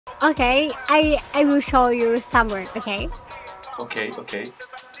Okay, I will show you somewhere. Okay. Okay, okay.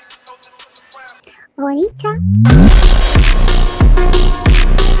 Bonita.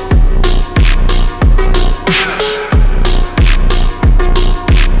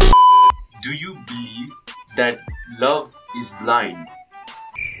 Do you believe that love is blind?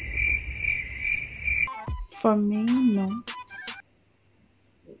 For me, no.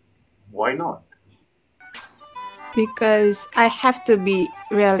 Why not? Because I have to be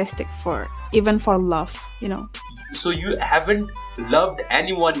realistic even for love, So you haven't loved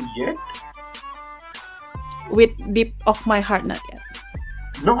anyone yet? With deep of my heart, not yet.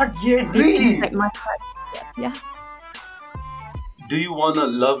 Not yet, Deep really? inside my heart, yeah. Do you wanna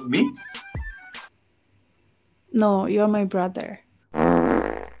love me? No, you're my brother.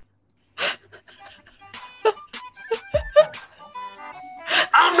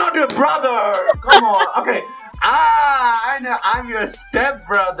 I'm not your brother! Come on, okay. I know, I'm your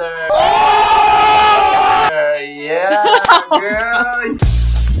stepbrother. Yeah, girl.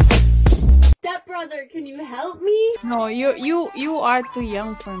 Stepbrother, can you help me? No, you are too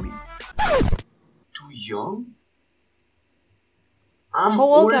young for me. Too young? I'm How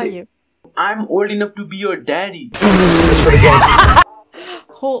old are you? I'm old enough to be your daddy.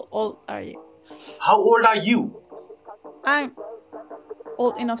 How old are you? How old are you? I'm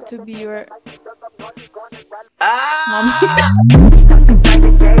old enough to be your Ah!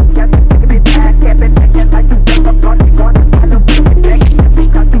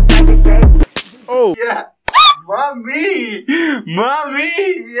 Oh yeah, mommy,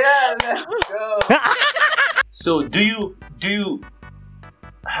 yeah, let's go. So do you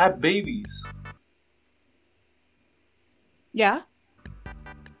have babies? Yeah,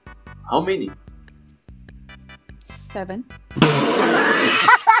 How many? 7.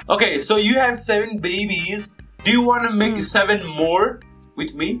 Okay, so you have 7 babies. Do you want to make 7 more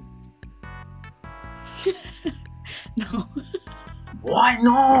with me? No. Why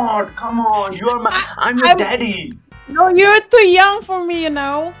not? Come on, I'm your daddy. No, you're too young for me,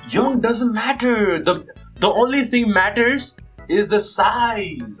 Young doesn't matter. The only thing matters is the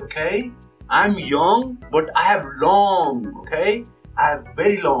size, okay? I'm young, but I have long, okay? I have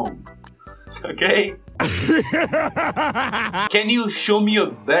very long, okay? Can you show me your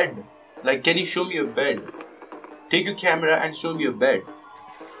bed? Like, can you show me your bed? Take your camera and show me your bed.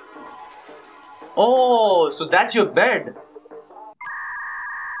 Oh, so that's your bed.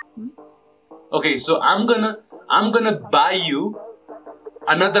 Okay, so I'm gonna buy you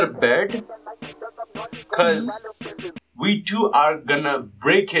another bed, cause we two are gonna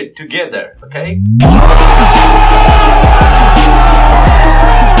break it together, okay?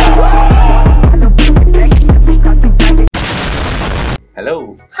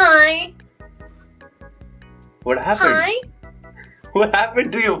 Hello. Hi. What happened? Hi. What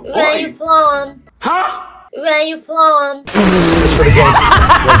happened to your voice? Where you from? Huh? Where you from?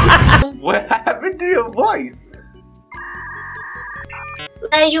 What happened to your voice?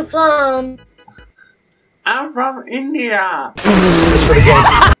 Where you from? I'm from India.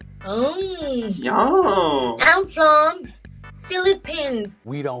 Yeah. I'm from Philippines.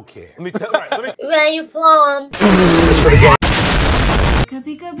 We don't care. Where you from?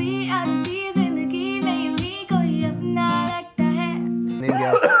 कभी कभी आती जिंदगी में यूं ही कोई अपना लगता है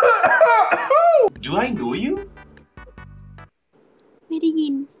Do I know you? ไม่ได้ยิ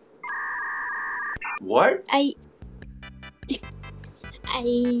น What? I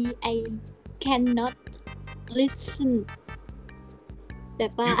cannot listen แบ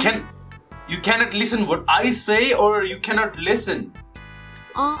บว่า You cannot listen what I say, or you cannot listen.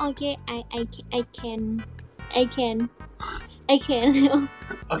 อ๋อโอเค I can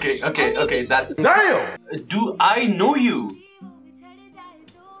Okay, that's Damn! Do I know you?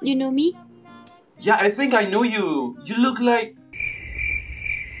 you know me Yeah, I think I know you. You look like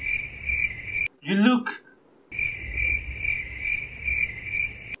You look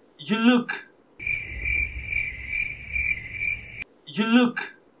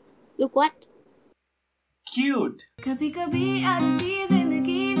look what cute. कभी कभी आती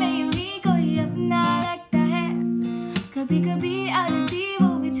जिंदगी में यूं ही कोई अपना लगता है कभी कभी आती वो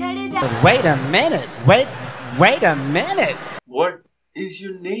बिछड़ जाए Wait a minute. Wait a minute. What is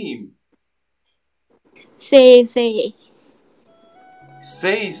your name? say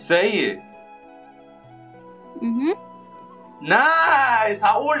Say it. Nice.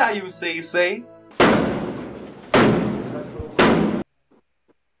 How old are you? Say.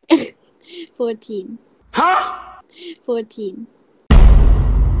 14 Huh? 14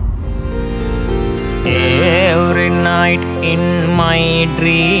 Every night in my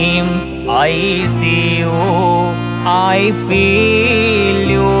dreams I see you, I feel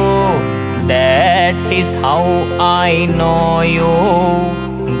you. is how I know you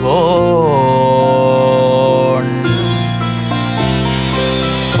gone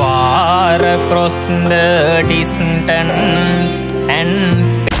far across the distance and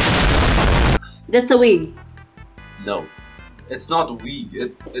space. That's a wig. No, it's not weak.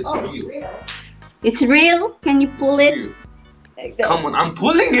 It's real. It's real? Can you pull It's it? real. Like this. Come on, I'm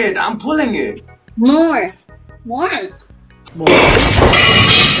pulling it. I'm pulling it. More. More.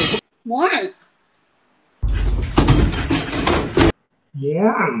 More.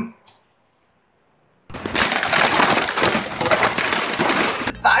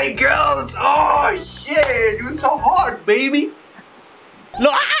 Thigh girls. Oh shit, you're so hot, baby.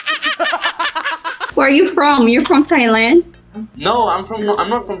 Where are you from? You're from Thailand? No, I'm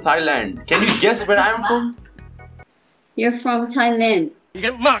not from Thailand. Can you guess where I'm from? You're from Thailand.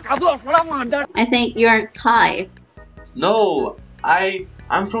 I think you're Thai. No,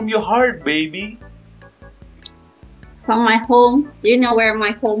 I'm from your heart, baby. From my home. Do you know where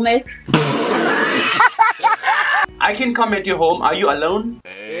my home is? I can come at your home. Are you alone?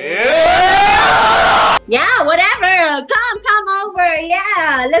 Yeah, whatever. Come over.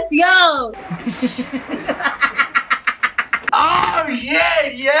 Yeah, let's go. Oh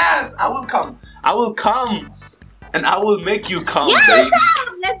shit, yes! I will come. I will come. And I will make you come, Yeah, baby.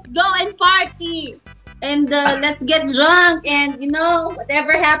 come. Let's go and party. And let's get drunk and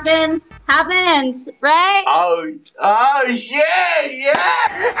whatever happens, right? Oh shit, yeah!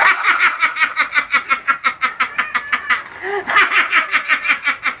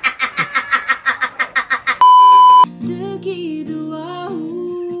 दिल की दुआ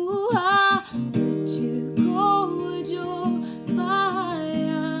हुआ तुझको जो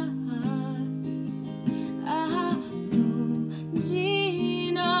पाया आहा तू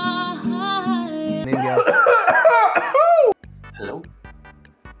जीना है Hello?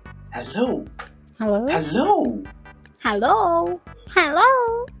 Hello? Hello? Hello? Hello? Hello?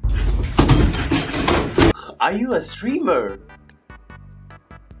 Are you a streamer?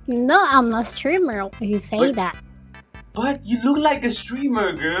 No, I'm not a streamer. You say But- that. But you look like a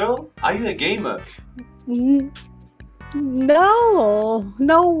streamer, girl. Are you a gamer? No,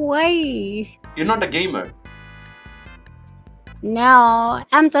 no way. You're not a gamer. No,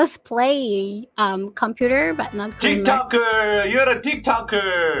 I'm just playing computer, but not gamer. TikToker! You're a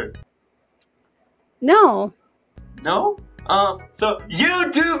TikToker! No, No? So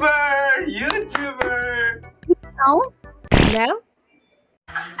YouTuber! YouTuber! no, no.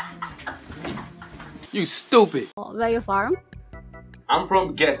 You stupid. Where you from? I'm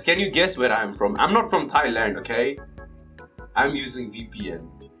from guess. Can you guess where I'm from? I'm not from Thailand, okay? I'm using VPN.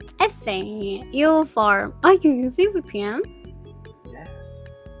 I think you from. Oh, you using VPN? Yes.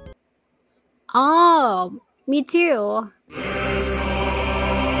 Oh, me too.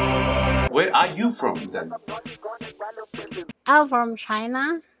 Where are you from then? I'm from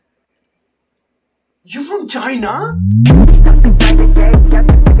China. You from China?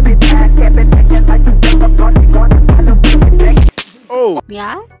 Oh.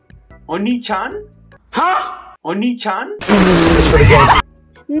 Yeah. Oni-chan? Huh? Oni-chan?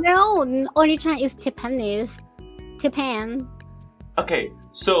 No, Oni-chan is Japanese. Japan. Okay,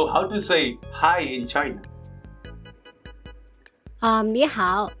 so how to say hi in China? 你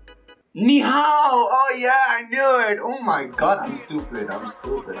好. Ni hao! Oh yeah, I knew it! Oh my god, I'm stupid. I'm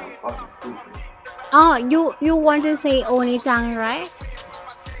stupid. I'm fucking stupid. Oh, you want to say Oni-chan, right?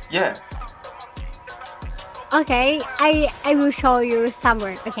 Yeah. Okay, I will show you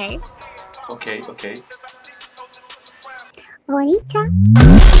somewhere. Okay. Okay, okay. Oni-chan.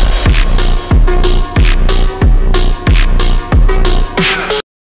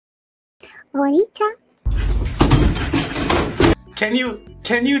 Oni-chan. Can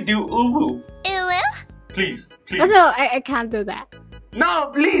you do uwu? Please, please. Oh, no, I can't do that.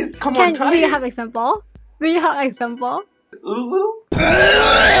 No, please, come on, try Do you it. have example? Do you have example? Uwu?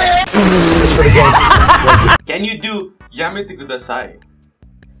 Can you do yamete kudasai?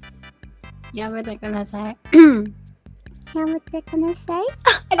 Yamete kudasai. Yamete kudasai?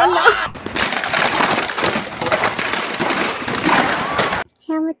 I don't know.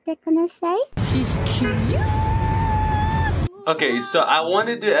 Yamete kudasai? She's cute. Okay, so I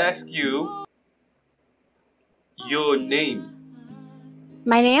wanted to ask you your name.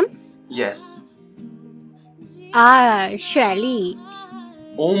 My name? Yes. 雪莉.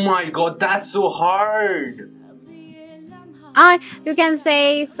 Oh my god, that's so hard. You can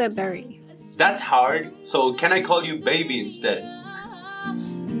say February. That's hard. So can I call you baby instead?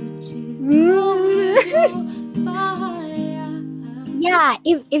 Yeah,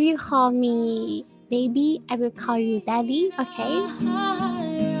 if you call me baby, I will call you daddy, okay?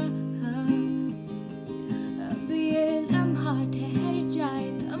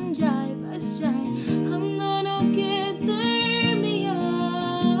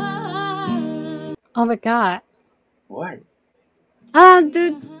 Oh my god. What?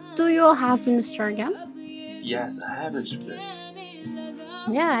 Do you have Instagram? Yes, I have Instagram.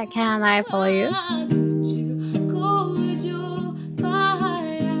 Yeah, can I follow you?